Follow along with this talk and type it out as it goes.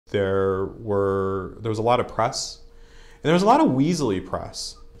there was a lot of press, and there was a lot of weaselly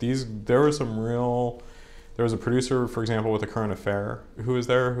press. There was a producer, for example, with A Current Affair who was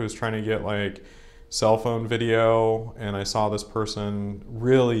there, who was trying to get like cell phone video, and I saw this person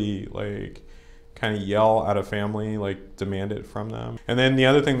really like kind of yell at a family, like demand it from them. And then the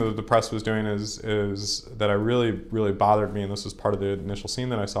other thing that the press was doing is that I really bothered me, and this was part of the initial scene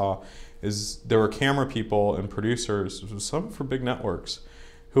that I saw, is there were camera people and producers, some for big networks,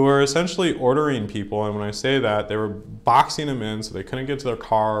 who were essentially ordering people, and when I say that, they were boxing them in so they couldn't get to their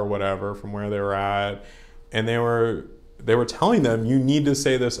car or whatever from where they were at, and they were telling them, you need to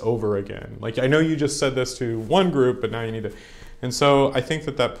say this over again. Like, I know you just said this to one group, but now you need to. And so I think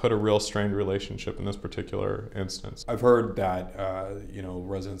that put a real strained relationship in this particular instance. I've heard that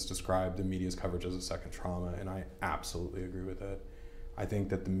residents describe the media's coverage as a second trauma, and I absolutely agree with it. I think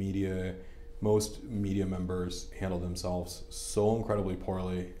that most media members handled themselves so incredibly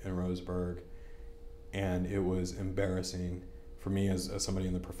poorly in Roseburg, and it was embarrassing for me as somebody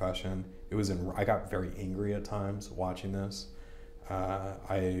in the profession. I got very angry at times watching this.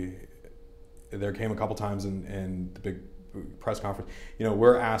 There came a couple times in the big press conference,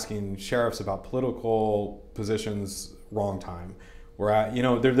 we're asking sheriffs about political positions, wrong time.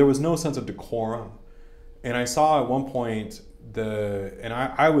 There was no sense of decorum. And I saw at one point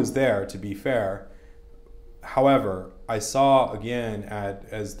I was there, to be fair. However, I saw again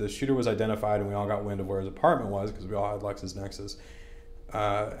as the shooter was identified and we all got wind of where his apartment was, because we all had LexisNexis,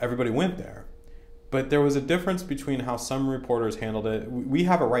 everybody went there. But there was a difference between how some reporters handled it. We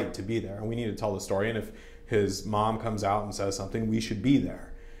have a right to be there, and we need to tell the story. And if his mom comes out and says something, we should be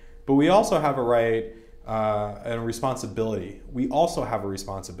there. But we also have a right and a responsibility. We also have a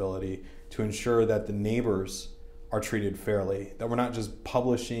responsibility to ensure that the neighbors are treated fairly, that we're not just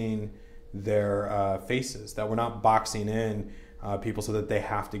publishing their faces, that we're not boxing in people so that they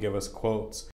have to give us quotes.